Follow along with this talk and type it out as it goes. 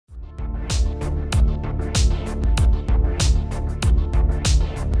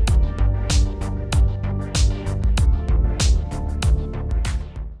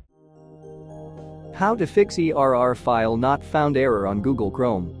How to fix ERR file not found error on Google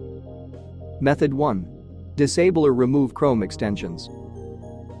Chrome. Method 1. Disable or remove Chrome extensions.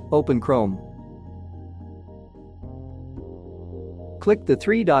 Open Chrome. Click the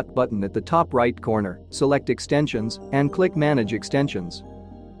three-dot button at the top right corner, select Extensions, and click Manage Extensions.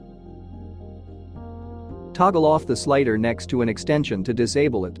 Toggle off the slider next to an extension to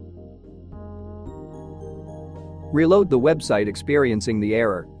disable it. Reload the website experiencing the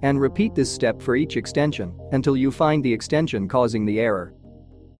error and repeat this step for each extension until you find the extension causing the error.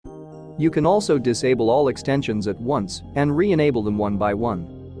 You can also disable all extensions at once and re-enable them one by one.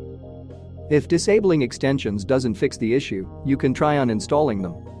 If disabling extensions doesn't fix the issue, you can try uninstalling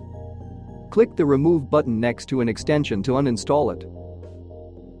them. Click the Remove button next to an extension to uninstall it.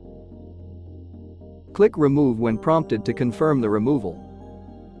 Click Remove when prompted to confirm the removal.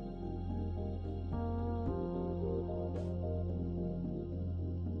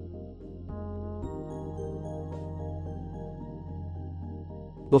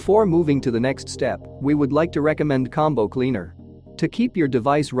 Before moving to the next step, we would like to recommend Combo Cleaner. To keep your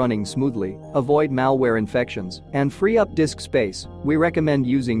device running smoothly, avoid malware infections, and free up disk space, we recommend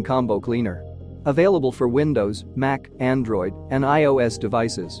using Combo Cleaner. Available for Windows, Mac, Android, and iOS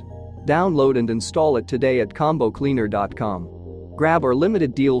devices. Download and install it today at combocleaner.com. Grab our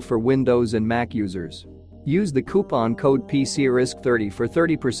limited deal for Windows and Mac users. Use the coupon code PCRISK30 for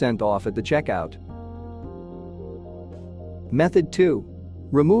 30% off at the checkout. Method 2.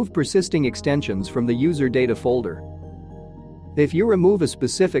 Remove persisting extensions from the user data folder. If you remove a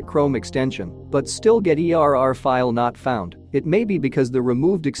specific Chrome extension but still get ERR file not found, it may be because the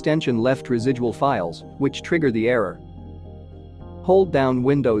removed extension left residual files, which trigger the error. Hold down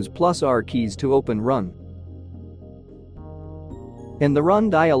Windows plus R keys to open Run. In the Run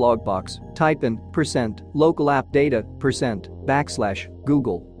dialog box, type in %localappdata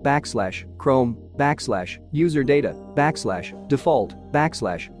 %/Google /Chrome /userdata /default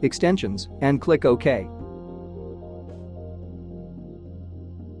 /extensions and click OK.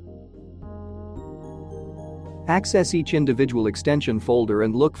 Access each individual extension folder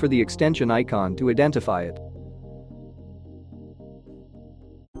and look for the extension icon to identify it.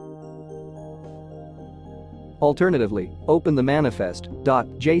 Alternatively, open the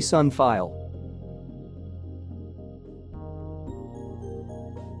manifest.json file.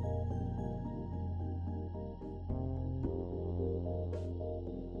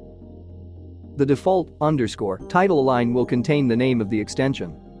 The default _title line will contain the name of the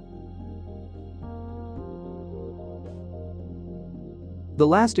extension. The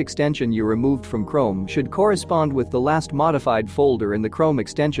last extension you removed from Chrome should correspond with the last modified folder in the Chrome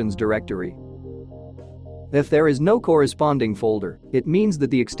extensions directory. If there is no corresponding folder, it means that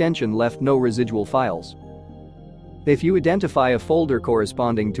the extension left no residual files. If you identify a folder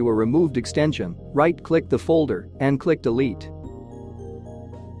corresponding to a removed extension, right-click the folder and click Delete.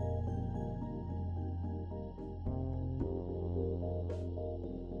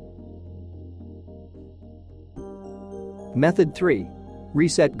 Method 3.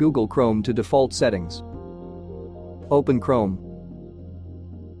 Reset Google Chrome to default settings. Open Chrome.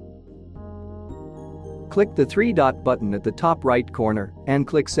 Click the three-dot button at the top right corner and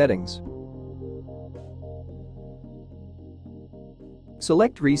click Settings.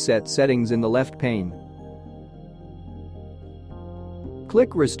 Select Reset Settings in the left pane.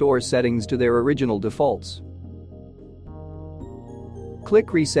 Click Restore Settings to their original defaults.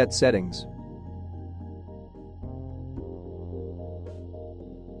 Click Reset Settings.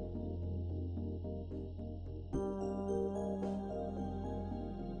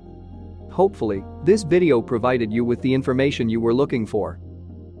 Hopefully, this video provided you with the information you were looking for.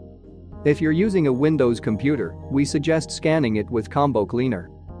 If you're using a Windows computer, we suggest scanning it with Combo Cleaner.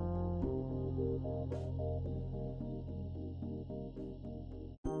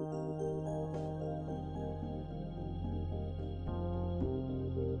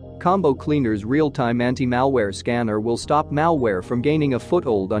 Combo Cleaner's real-time anti-malware scanner will stop malware from gaining a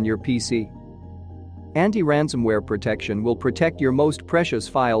foothold on your PC. Anti-ransomware protection will protect your most precious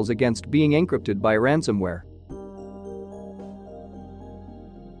files against being encrypted by ransomware.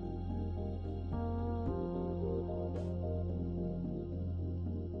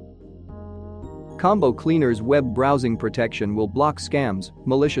 Combo Cleaner's web browsing protection will block scams,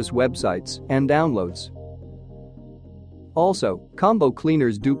 malicious websites, and downloads. Also, Combo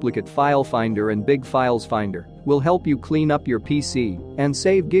Cleaner's duplicate file finder and big files finder will help you clean up your PC and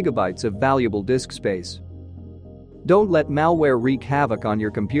save gigabytes of valuable disk space. Don't let malware wreak havoc on your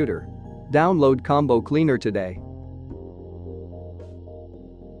computer. Download Combo Cleaner today.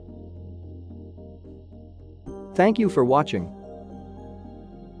 Thank you for watching.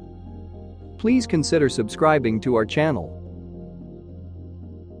 Please consider subscribing to our channel.